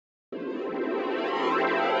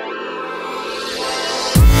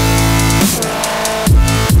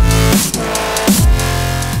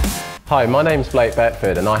Hi, my name's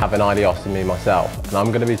Beckford and I have an ileostomy myself, and I'm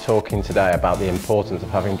going to be talking today about the importance of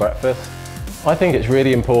having breakfast. I think it's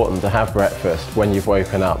really important to have breakfast when you've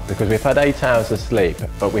woken up because we've had 8 hours of sleep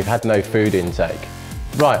but we've had no food intake.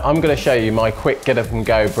 Right, I'm going to show you my quick get up and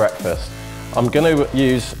go breakfast. I'm going to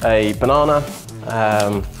use a banana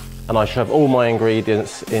and I shove all my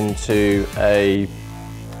ingredients into a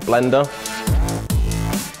blender.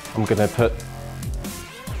 I'm going to put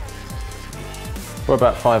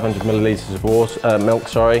about 500 millilitres of water,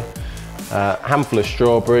 milk, a handful of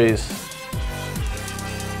strawberries.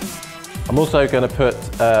 I'm also going to put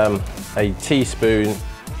a tablespoon,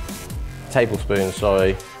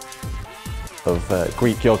 of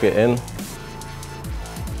Greek yogurt in.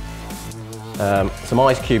 Some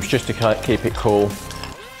ice cubes just to keep it cool.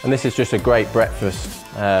 And this is just a great breakfast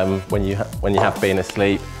when you have been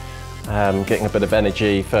asleep. Getting a bit of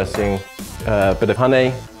energy first thing, a bit of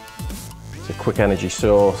honey. It's a quick energy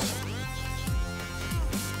source.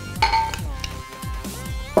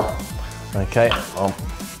 Okay, I'll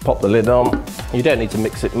pop the lid on. You don't need to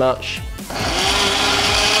mix it much.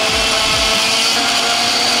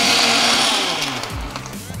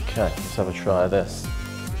 Okay, let's have a try of this.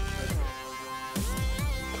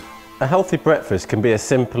 A healthy breakfast can be as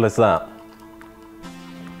simple as that.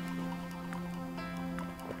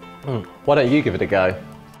 Why don't you give it a go?